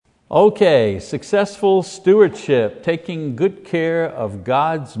Okay, successful stewardship, taking good care of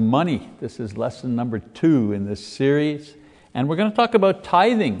God's money. This is lesson number 2 in this series. And we're going to talk about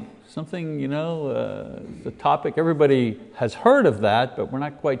tithing, something, the topic, everybody has heard of that, but we're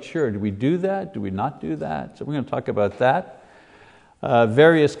not quite sure. Do we do that? Do we not do that? So we're going to talk about that.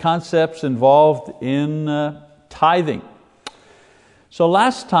 Various concepts involved in tithing. So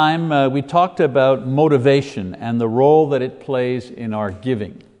last time we talked about motivation and the role that it plays in our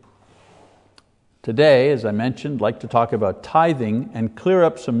giving. Today, as I mentioned, I'd like to talk about tithing and clear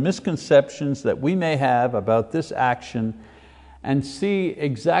up some misconceptions that we may have about this action and see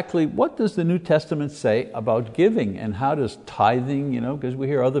exactly what does the New Testament say about giving and how does tithing, because we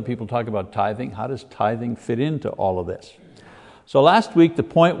hear other people talk about tithing, how does tithing fit into all of this? So last week the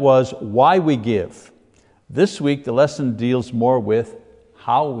point was why we give. This week the lesson deals more with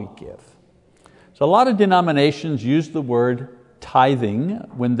how we give. So a lot of denominations use the word tithing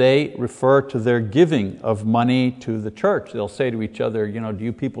when they refer to their giving of money to the church. They'll say to each other, do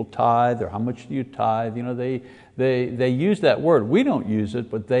you people tithe, or how much do you tithe? They use that word. We don't use it,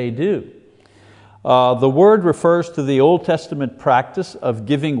 but they do. The word refers to the Old Testament practice of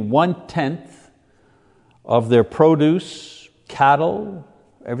giving 1/10 of their produce, cattle,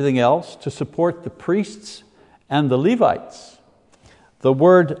 everything else, to support the priests and the Levites. The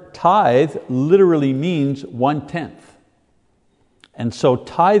word tithe literally means 1/10. And so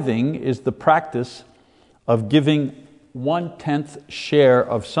tithing is the practice of giving 1/10 share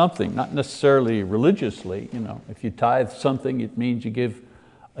of something, not necessarily religiously. If you tithe something, it means you give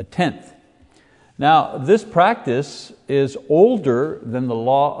 1/10. Now, this practice is older than the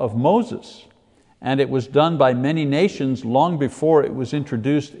law of Moses, and it was done by many nations long before it was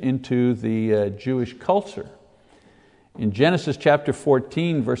introduced into the Jewish culture. In Genesis chapter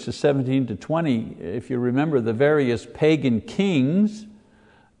 14, verses 17 to 20, if you remember, the various pagan kings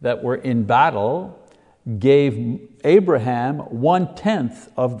that were in battle gave Abraham 1/10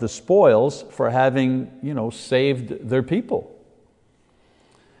 of the spoils for having saved their people.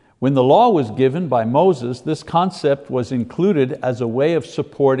 When the law was given by Moses, this concept was included as a way of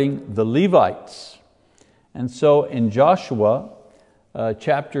supporting the Levites. And so in Joshua,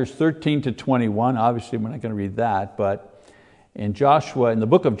 chapters 13 to 21, obviously we're not going to read that, but in the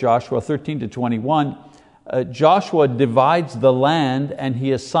book of Joshua 13 to 21, Joshua divides the land and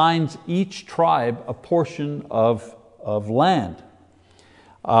he assigns each tribe a portion of land.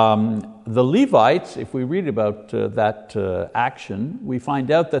 The Levites, if we read about that action, we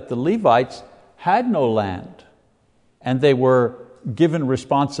find out that the Levites had no land and they were given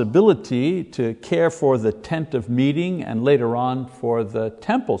responsibility to care for the tent of meeting and later on for the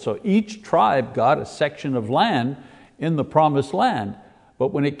temple. So each tribe got a section of land in the promised land.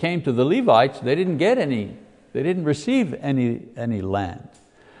 But when it came to the Levites, they didn't get any. They didn't receive any land.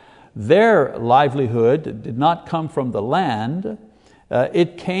 Their livelihood did not come from the land.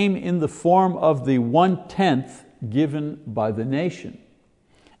 It came in the form of the 1/10 given by the nation.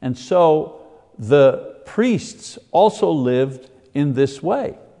 And so the priests also lived in this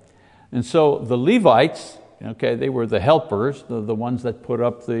way. And so the Levites, they were the helpers, the ones that put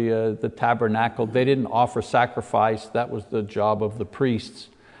up the tabernacle. They didn't offer sacrifice. That was the job of the priests.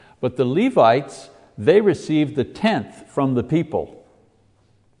 But the Levites, they received the 1/10 from the people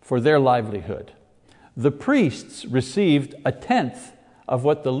for their livelihood. The priests received 1/10 of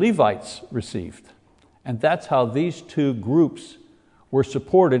what the Levites received. And that's how these two groups were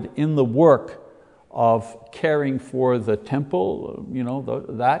supported in the work of caring for the temple,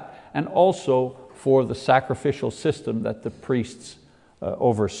 that, and also for the sacrificial system that the priests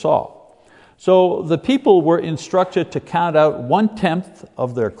oversaw. So the people were instructed to count out 1/10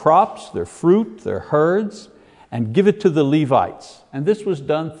 of their crops, their fruit, their herds, and give it to the Levites. And this was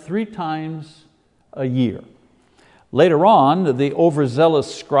done 3 times a year. Later on, the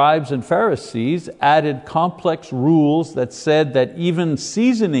overzealous scribes and Pharisees added complex rules that said that even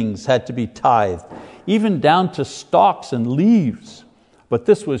seasonings had to be tithed, even down to stalks and leaves. But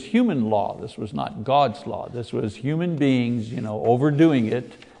this was human law. This was not God's law. This was human beings, overdoing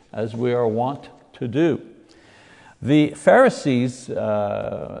it as we are wont to do. The Pharisees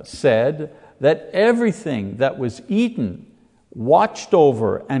said that everything that was eaten, watched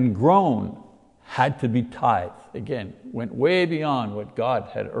over, and grown had to be tithed. Again, went way beyond what God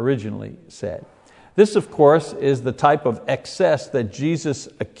had originally said. This, of course, is the type of excess that Jesus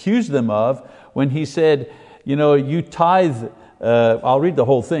accused them of when he said, you tithe. I'll read the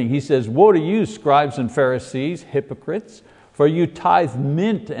whole thing. He says, "Woe to you, scribes and Pharisees, hypocrites, for you tithe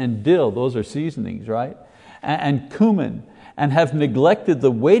mint and dill," those are seasonings, right? "And cumin, and have neglected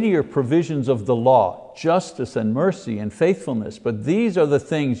the weightier provisions of the law, justice and mercy and faithfulness. But these are the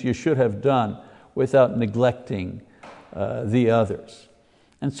things you should have done without neglecting the others.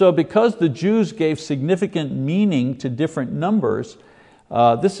 And so because the Jews gave significant meaning to different numbers,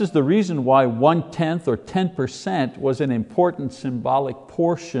 this is the reason why 1/10 or 10% was an important symbolic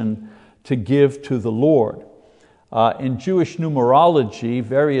portion to give to the Lord. In Jewish numerology,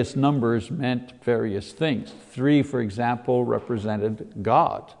 various numbers meant various things. 3, for example, represented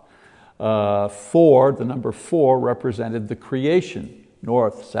God. 4, the number 4, represented the creation.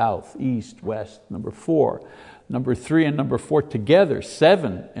 North, south, east, west, number 4. Number 3 and number 4 together,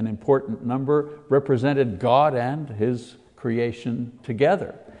 7, an important number, represented God and His creation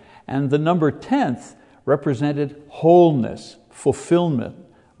together. And the number 10th represented wholeness, fulfillment,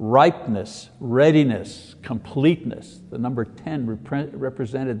 ripeness, readiness, completeness. The number 10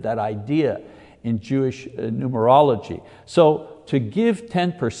 represented that idea in Jewish numerology. So to give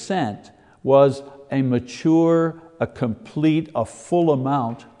 10% was a mature, a complete, a full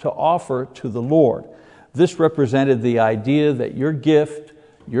amount to offer to the Lord. This represented the idea that your gift,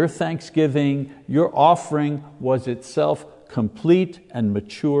 your thanksgiving, your offering was itself complete and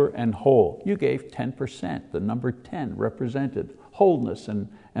mature and whole. You gave 10%. The number 10 represented wholeness and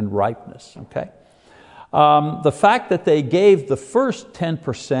ripeness. Okay? The fact that they gave the first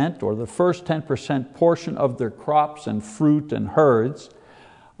 10% or the first 10% portion of their crops and fruit and herds,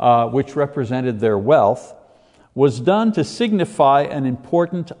 which represented their wealth, was done to signify an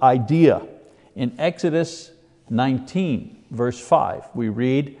important idea. In Exodus 19, verse 5, we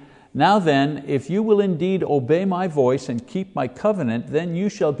read, "Now then, if you will indeed obey my voice and keep my covenant, then you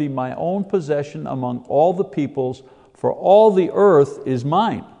shall be my own possession among all the peoples, for all the earth is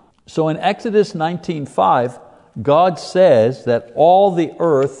mine." So in Exodus 19:5, God says that all the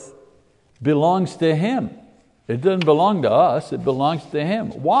earth belongs to Him. It doesn't belong to us, it belongs to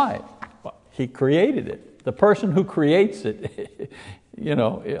Him. Why? Well, He created it. The person who creates it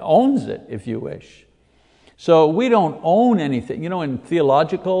owns it, if you wish. So we don't own anything. In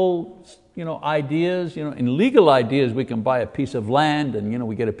theological ideas, in legal ideas, we can buy a piece of land and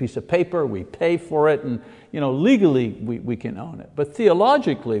we get a piece of paper, we pay for it, and legally we can own it. But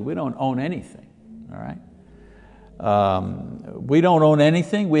theologically, we don't own anything. All right? We don't own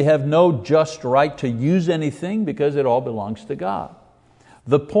anything. We have no just right to use anything because it all belongs to God.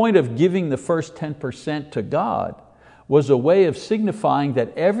 The point of giving the first 10% to God was a way of signifying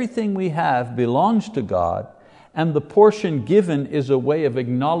that everything we have belongs to God, and the portion given is a way of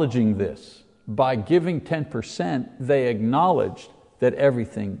acknowledging this. By giving 10%, they acknowledged that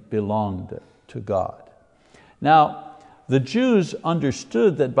everything belonged to God. Now, the Jews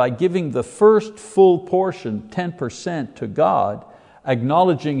understood that by giving the first full portion, 10%, to God,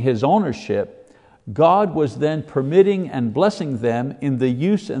 acknowledging His ownership, God was then permitting and blessing them in the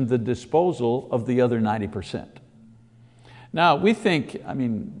use and the disposal of the other 90%. Now we think,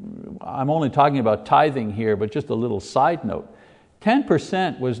 I'm only talking about tithing here, but just a little side note,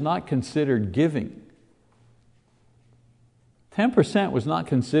 10% was not considered giving. 10% was not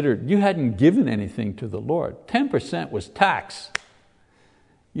considered, you hadn't given anything to the Lord. 10% was tax.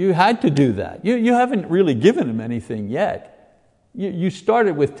 You had to do that. You haven't really given Him anything yet. You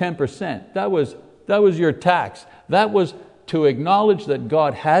started with 10%. That was your tax. That was to acknowledge that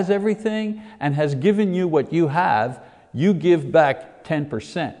God has everything and has given you what you have. You give back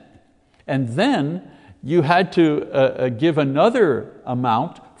 10%. And then you had to give another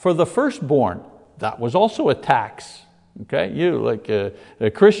amount for the firstborn. That was also a tax. Okay, you like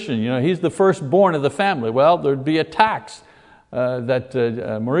a Christian, he's the firstborn of the family. Well, there'd be a tax that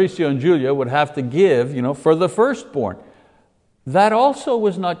Mauricio and Julia would have to give, for the firstborn. That also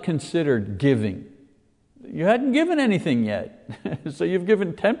was not considered giving. You hadn't given anything yet. So you've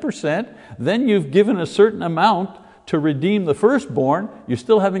given 10%, then you've given a certain amount to redeem the firstborn. You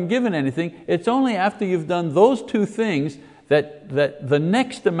still haven't given anything. It's only after you've done those two things that the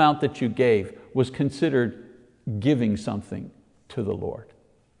next amount that you gave was considered giving something to the Lord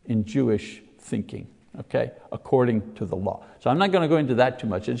in Jewish thinking, okay, according to the law. So I'm not going to go into that too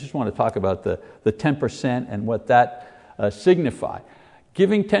much. I just want to talk about the 10% and what that signifies.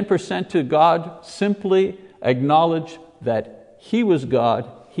 Giving 10% to God simply acknowledged that He was God,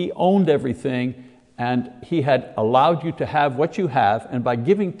 He owned everything, and He had allowed you to have what you have, and by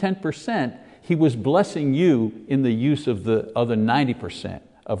giving 10%, He was blessing you in the use of the other 90%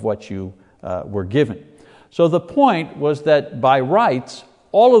 of what you were given. So the point was that by rights,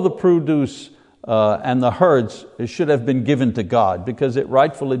 all of the produce and the herds should have been given to God because it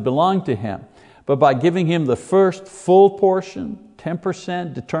rightfully belonged to Him. But by giving Him the first full portion,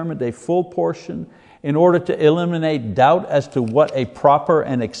 10%, determined a full portion, in order to eliminate doubt as to what a proper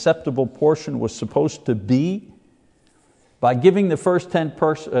and acceptable portion was supposed to be. By giving the first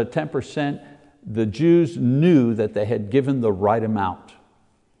 10%, the Jews knew that they had given the right amount.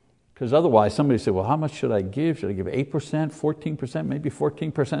 Because otherwise somebody said, well, how much should I give? Should I give 8%, 14%? Maybe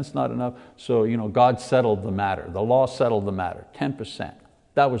 14% is not enough. So God settled the matter. The law settled the matter, 10%.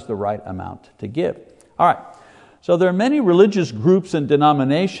 That was the right amount to give. All right, so there are many religious groups and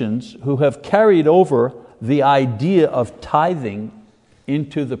denominations who have carried over the idea of tithing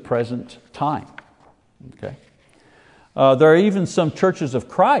into the present time. Okay. There are even some churches of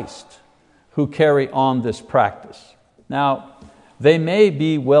Christ who carry on this practice. Now, they may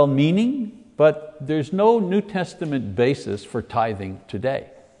be well-meaning, but there's no New Testament basis for tithing today.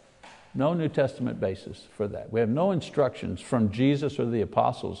 No New Testament basis for that. We have no instructions from Jesus or the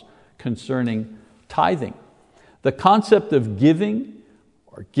apostles concerning tithing. The concept of giving,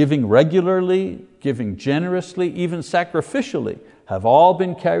 or giving regularly, giving generously, even sacrificially, have all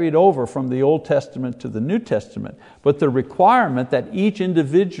been carried over from the Old Testament to the New Testament. But the requirement that each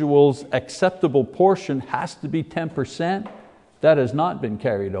individual's acceptable portion has to be 10%, that has not been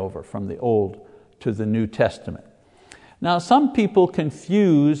carried over from the Old to the New Testament. Now, some people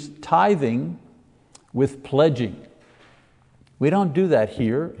confuse tithing with pledging. We don't do that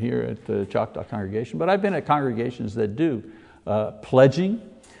here at the Choctaw congregation, but I've been at congregations that do pledging.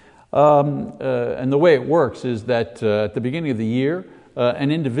 And the way it works is that at the beginning of the year, an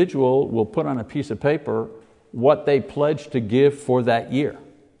individual will put on a piece of paper what they pledge to give for that year.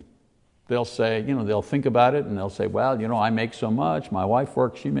 They'll say, they'll think about it and they'll say, well, I make so much, my wife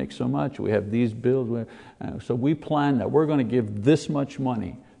works, she makes so much, we have these bills. So we plan that we're going to give this much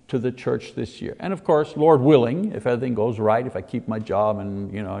money to the church this year. And of course, Lord willing, if everything goes right, if I keep my job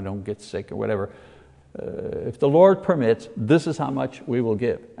and I don't get sick or whatever, if the Lord permits, this is how much we will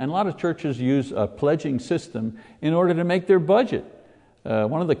give. And a lot of churches use a pledging system in order to make their budget.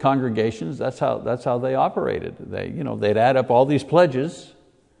 One of the congregations, that's how they operated. They'd add up all these pledges,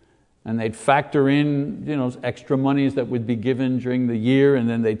 and they'd factor in extra monies that would be given during the year, and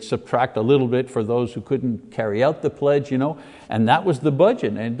then they'd subtract a little bit for those who couldn't carry out the pledge, and that was the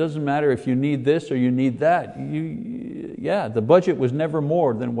budget. And it doesn't matter if you need this or you need that. The budget was never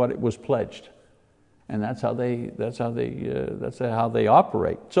more than what it was pledged. And that's how they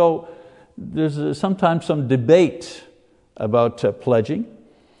operate. So there's sometimes some debate about pledging.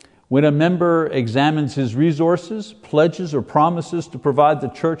 When a member examines his resources, pledges or promises to provide the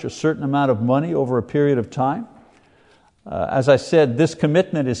church a certain amount of money over a period of time, as I said, this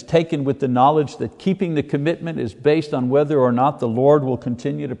commitment is taken with the knowledge that keeping the commitment is based on whether or not the Lord will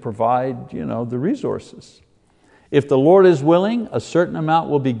continue to provide the resources. If the Lord is willing, a certain amount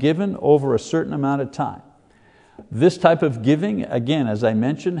will be given over a certain amount of time. This type of giving, again, as I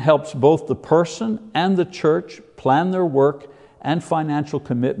mentioned, helps both the person and the church plan their work and financial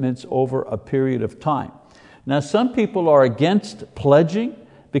commitments over a period of time. Now, some people are against pledging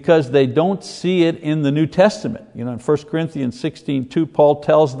because they don't see it in the New Testament. In 1 Corinthians 16:2, Paul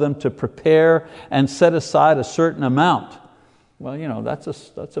tells them to prepare and set aside a certain amount. Well, that's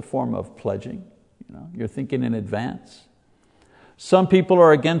a form of pledging. You're thinking in advance. Some people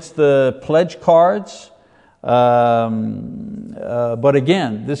are against the pledge cards, but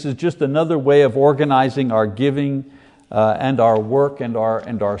again, this is just another way of organizing our giving and our work and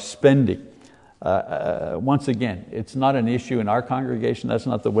our spending. Once again, it's not an issue in our congregation. That's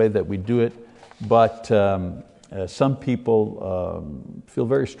not the way that we do it. But some people feel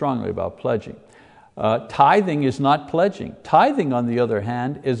very strongly about pledging. Tithing is not pledging. Tithing, on the other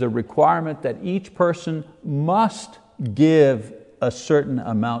hand, is a requirement that each person must give a certain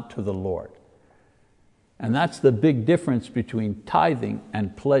amount to the Lord. And that's the big difference between tithing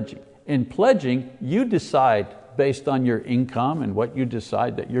and pledging. In pledging, you decide based on your income and what you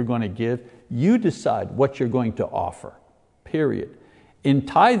decide that you're going to give, you decide what you're going to offer, period. In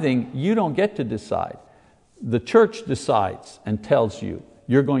tithing, you don't get to decide. The church decides and tells you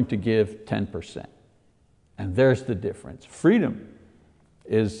you're going to give 10%. And there's the difference. Freedom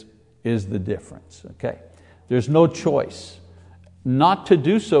is the difference. Okay? There's no choice. Not to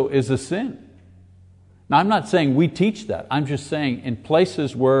do so is a sin. Now, I'm not saying we teach that. I'm just saying in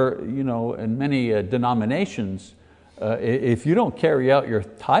places where, in many denominations, if you don't carry out your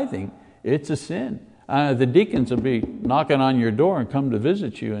tithing, it's a sin. The deacons will be knocking on your door and come to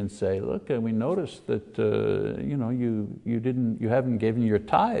visit you and say, look, we noticed that you haven't given your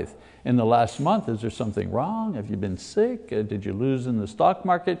tithe in the last month. Is there something wrong? Have you been sick? Did you lose in the stock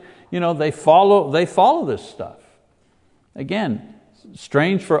market? They follow this stuff. Again,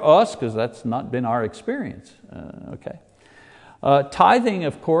 strange for us because that's not been our experience. Okay. Tithing,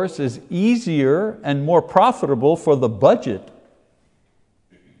 of course, is easier and more profitable for the budget.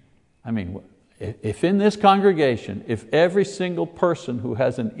 I mean, if in this congregation, if every single person who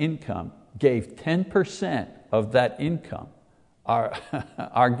has an income gave 10% of that income,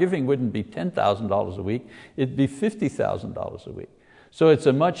 our giving wouldn't be $10,000 a week, it'd be $50,000 a week. So it's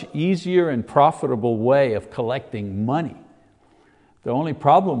a much easier and profitable way of collecting money. The only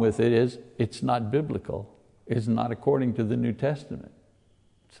problem with it is it's not biblical. It's not according to the New Testament.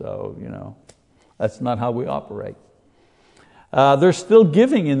 So, that's not how we operate. There's still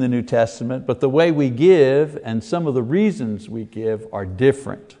giving in the New Testament, but the way we give and some of the reasons we give are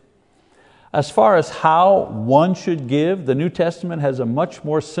different. As far as how one should give, the New Testament has a much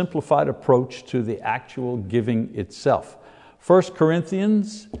more simplified approach to the actual giving itself. 1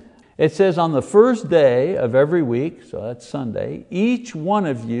 Corinthians, it says, on the first day of every week, so that's Sunday, each one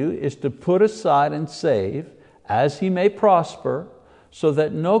of you is to put aside and save as he may prosper, so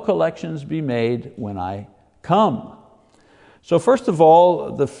that no collections be made when I come. So first of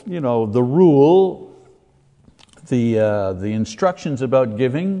all, the rule, the instructions about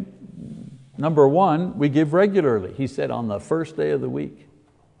giving. Number one, we give regularly. He said on the first day of the week.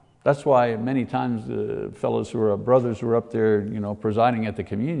 That's why many times the fellows who are brothers who are up there, presiding at the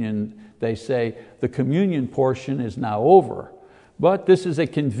communion, they say the communion portion is now over, but this is a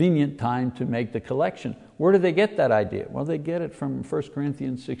convenient time to make the collection. Where do they get that idea? Well, they get it from 1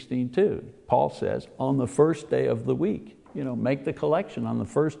 Corinthians 16:2. Paul says, on the first day of the week, make the collection on the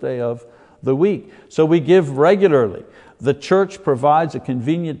first day of the week. So we give regularly. The church provides a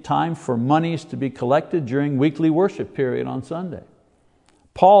convenient time for monies to be collected during weekly worship period on Sunday.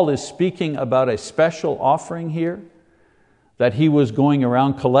 Paul is speaking about a special offering here that he was going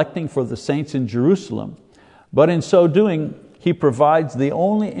around collecting for the saints in Jerusalem. But in so doing, he provides the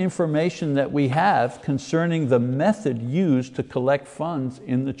only information that we have concerning the method used to collect funds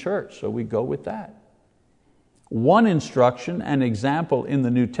in the church. So we go with that. One instruction and example in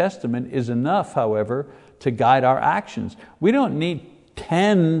the New Testament is enough, however, to guide our actions. We don't need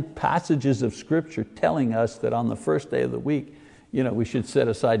 10 passages of Scripture telling us that on the first day of the week, we should set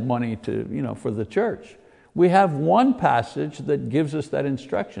aside money for the church. We have one passage that gives us that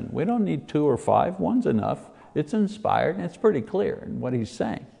instruction. We don't need 2 or 5, one's enough. It's inspired and it's pretty clear in what he's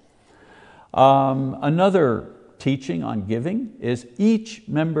saying. Another teaching on giving is each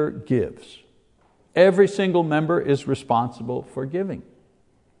member gives. Every single member is responsible for giving.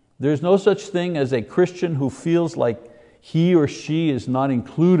 There's no such thing as a Christian who feels like he or she is not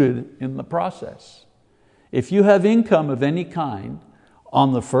included in the process. If you have income of any kind,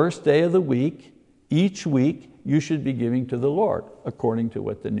 on the first day of the week, each week, you should be giving to the Lord, according to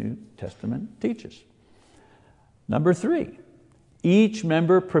what the New Testament teaches. Number 3, each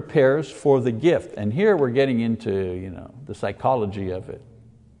member prepares for the gift. And here we're getting into the psychology of it,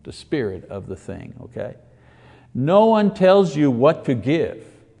 the spirit of the thing, okay? No one tells you what to give.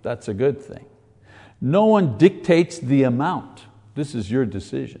 That's a good thing. No one dictates the amount. This is your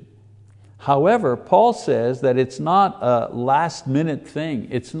decision. However, Paul says that it's not a last minute thing.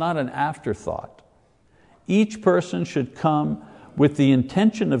 It's not an afterthought. Each person should come with the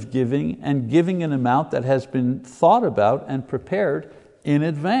intention of giving and giving an amount that has been thought about and prepared in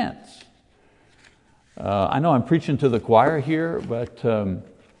advance. I know I'm preaching to the choir here, but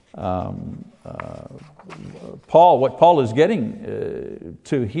what Paul is getting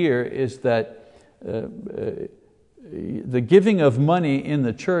to here is that the giving of money in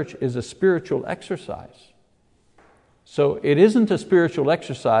the church is a spiritual exercise. So it isn't a spiritual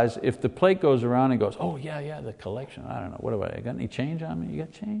exercise if the plate goes around and goes, oh yeah, the collection, I don't know, what do I got any change on me? You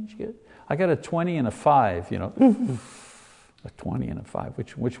got change? Good. I got a 20 and a 5, a 20 and a 5,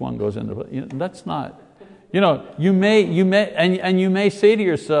 which one goes into, that's not, you may say to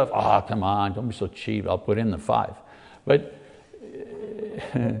yourself, oh, come on, don't be so cheap, I'll put in the 5. But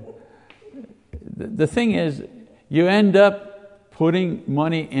the thing is, you end up putting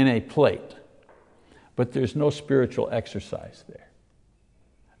money in a plate, but there's no spiritual exercise there.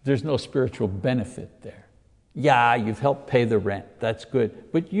 There's no spiritual benefit there. Yeah, you've helped pay the rent, that's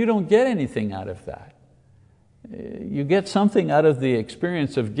good, but you don't get anything out of that. You get something out of the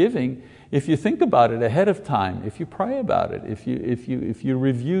experience of giving if you think about it ahead of time, if you pray about it, if you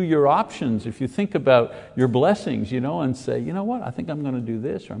review your options, if you think about your blessings, and say, you know what, I think I'm going to do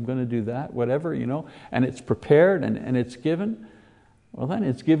this or I'm going to do that, whatever, and it's prepared and it's given, well then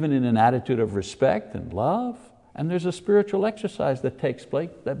it's given in an attitude of respect and love, and there's a spiritual exercise that takes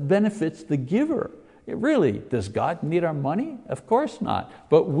place that benefits the giver. Does God need our money? Of course not.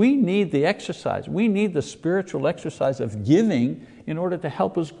 But we need the exercise. We need the spiritual exercise of giving in order to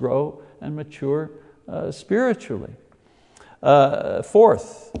help us grow and mature spiritually.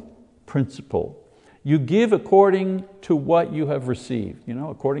 Fourth principle, you give according to what you have received,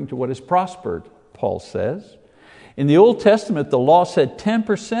 according to what is prospered, Paul says. In the Old Testament, the law said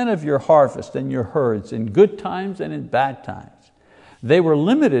 10% of your harvest and your herds in good times and in bad times. They were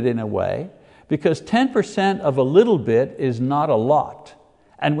limited in a way because 10% of a little bit is not a lot.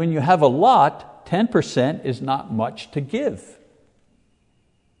 And when you have a lot, 10% is not much to give.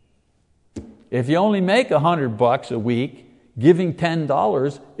 If you only make $100 a week, giving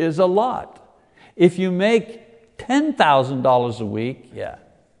 $10 is a lot. If you make $10,000 a week,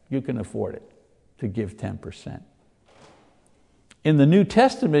 you can afford it to give 10%. In the New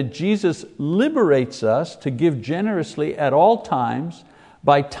Testament, Jesus liberates us to give generously at all times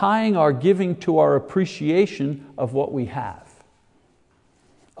by tying our giving to our appreciation of what we have.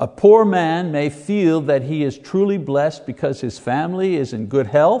 A poor man may feel that he is truly blessed because his family is in good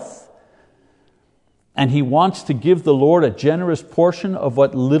health, and he wants to give the Lord a generous portion of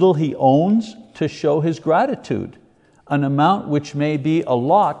what little he owns to show his gratitude, an amount which may be a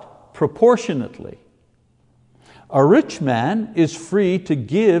lot proportionately. A rich man is free to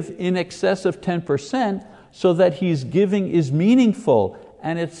give in excess of 10% so that his giving is meaningful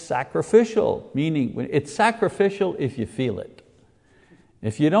and it's sacrificial, meaning it's sacrificial if you feel it.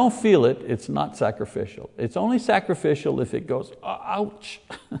 If you don't feel it, it's not sacrificial. It's only sacrificial if it goes, ouch.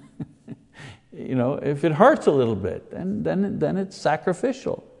 If it hurts a little bit, then it's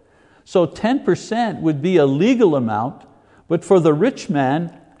sacrificial. So 10% would be a legal amount, but for the rich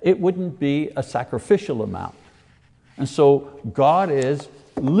man, it wouldn't be a sacrificial amount. And so God is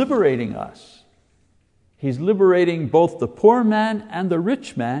liberating us. He's liberating both the poor man and the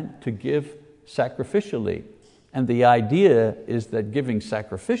rich man to give sacrificially. And the idea is that giving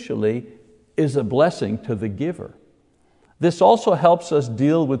sacrificially is a blessing to the giver. This also helps us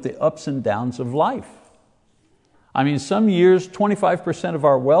deal with the ups and downs of life. Some years 25% of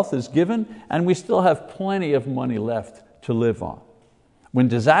our wealth is given and we still have plenty of money left to live on. When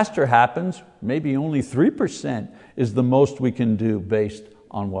disaster happens, maybe only 3% is the most we can do based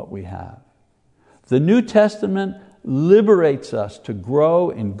on what we have. The New Testament liberates us to grow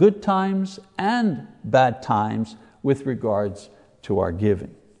in good times and bad times with regards to our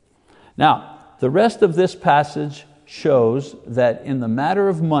giving. Now, the rest of this passage shows that in the matter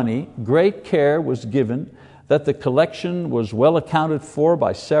of money, great care was given, that the collection was well accounted for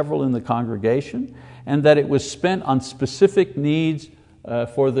by several in the congregation, and that it was spent on specific needs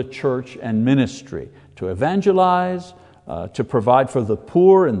for the church and ministry, to evangelize, to provide for the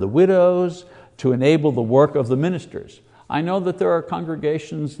poor and the widows, to enable the work of the ministers. I know that there are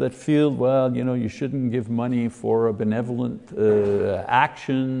congregations that feel, you shouldn't give money for benevolent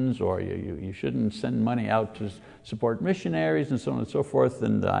actions, or you shouldn't send money out to support missionaries and so on and so forth,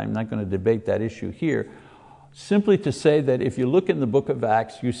 and I'm not going to debate that issue here. Simply to say that if you look in the book of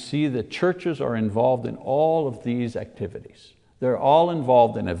Acts, you see that churches are involved in all of these activities. They're all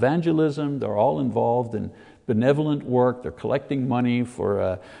involved in evangelism, they're all involved in benevolent work, they're collecting money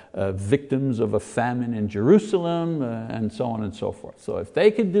for victims of a famine in Jerusalem, and so on and so forth. So if they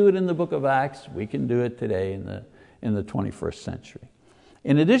could do it in the book of Acts, we can do it today in the 21st century.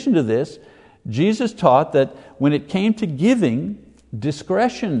 In addition to this, Jesus taught that when it came to giving,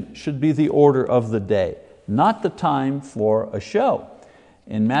 discretion should be the order of the day, not the time for a show.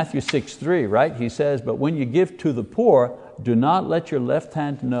 In Matthew 6:3, right, he says, "But when you give to the poor, do not let your left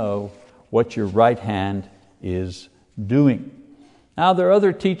hand know what your right hand is doing." Now there are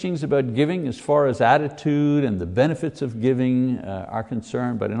other teachings about giving as far as attitude and the benefits of giving are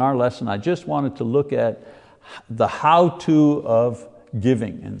concerned, but in our lesson I just wanted to look at the how-to of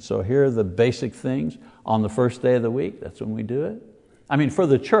giving. And so here are the basic things. On the first day of the week, that's when we do it. For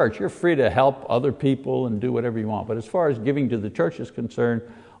the church, you're free to help other people and do whatever you want, but as far as giving to the church is concerned,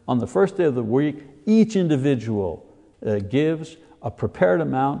 on the first day of the week, each individual gives a prepared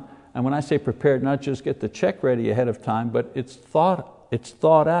amount. And when I say prepared, not just get the check ready ahead of time, but it's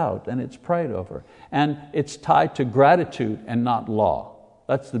thought out and it's prayed over. And it's tied to gratitude and not law.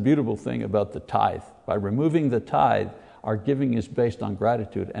 That's the beautiful thing about the tithe. By removing the tithe, our giving is based on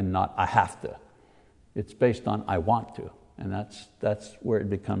gratitude and not I have to. It's based on I want to. And that's where it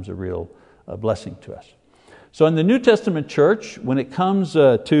becomes a real blessing to us. So in the New Testament church, when it comes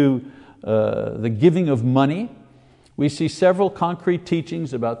to the giving of money, we see several concrete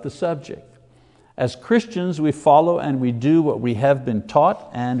teachings about the subject. As Christians, we follow and we do what we have been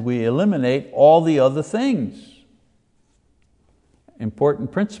taught, and we eliminate all the other things.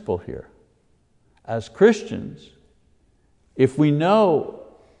 Important principle here. As Christians, if we know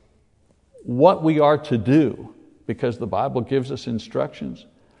what we are to do, because the Bible gives us instructions,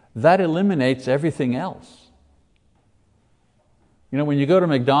 that eliminates everything else. You know, when you go to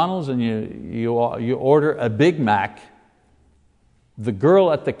McDonald's and you order a Big Mac, the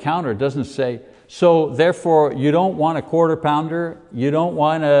girl at the counter doesn't say, so therefore you don't want a quarter pounder, you don't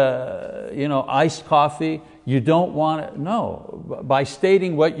want iced coffee, you don't want, no. By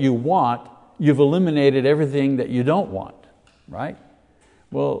stating what you want, you've eliminated everything that you don't want, right?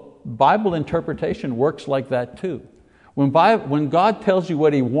 Well, Bible interpretation works like that too. When God tells you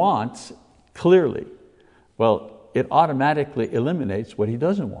what He wants clearly, well, it automatically eliminates what He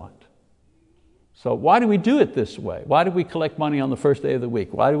doesn't want. So why do we do it this way? Why do we collect money on the first day of the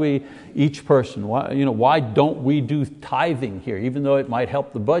week? Why do we, each person, why don't we do tithing here, even though it might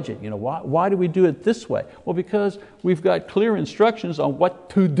help the budget? Why do we do it this way? Well, because we've got clear instructions on what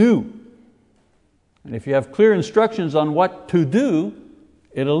to do. And if you have clear instructions on what to do,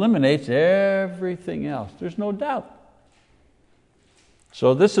 it eliminates everything else. There's no doubt.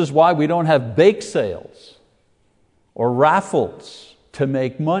 So this is why we don't have bake sales or raffles to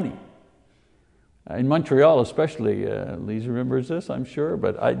make money. In Montreal especially, Lisa remembers this, I'm sure,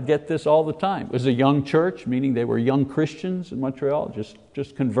 but I get this all the time. It was a young church, meaning they were young Christians in Montreal,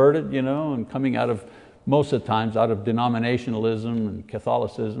 just converted, and coming out of, most of the times, out of denominationalism and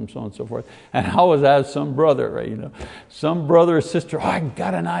Catholicism, so on and so forth. And I always ask some brother, some brother or sister, I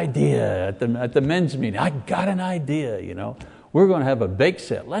got an idea at the men's meeting. I got an idea, We're going to have a bake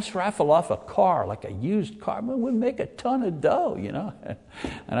sale. Let's raffle off a car, like a used car. We'll make a ton of dough,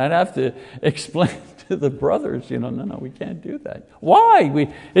 And I'd have to explain to the brothers, no, we can't do that. Why?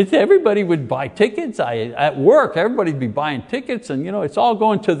 Everybody would buy tickets. At work, everybody'd be buying tickets, and it's all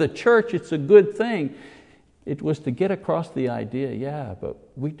going to the church. It's a good thing. It was to get across the idea, but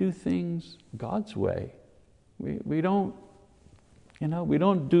we do things God's way. We don't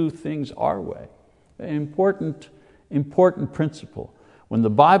do things our way. Important principle. When the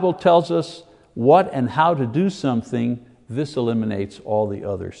Bible tells us what and how to do something, this eliminates all the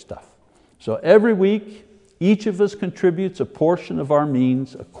other stuff. So every week, each of us contributes a portion of our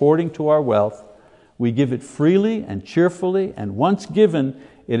means according to our wealth. We give it freely and cheerfully, and once given,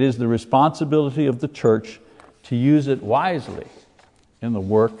 it is the responsibility of the church to use it wisely in the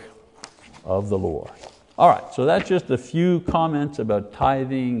work of the Lord. All right, so that's just a few comments about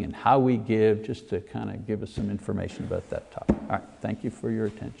tithing and how we give, just to kind of give us some information about that topic. All right, thank you for your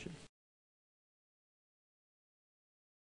attention.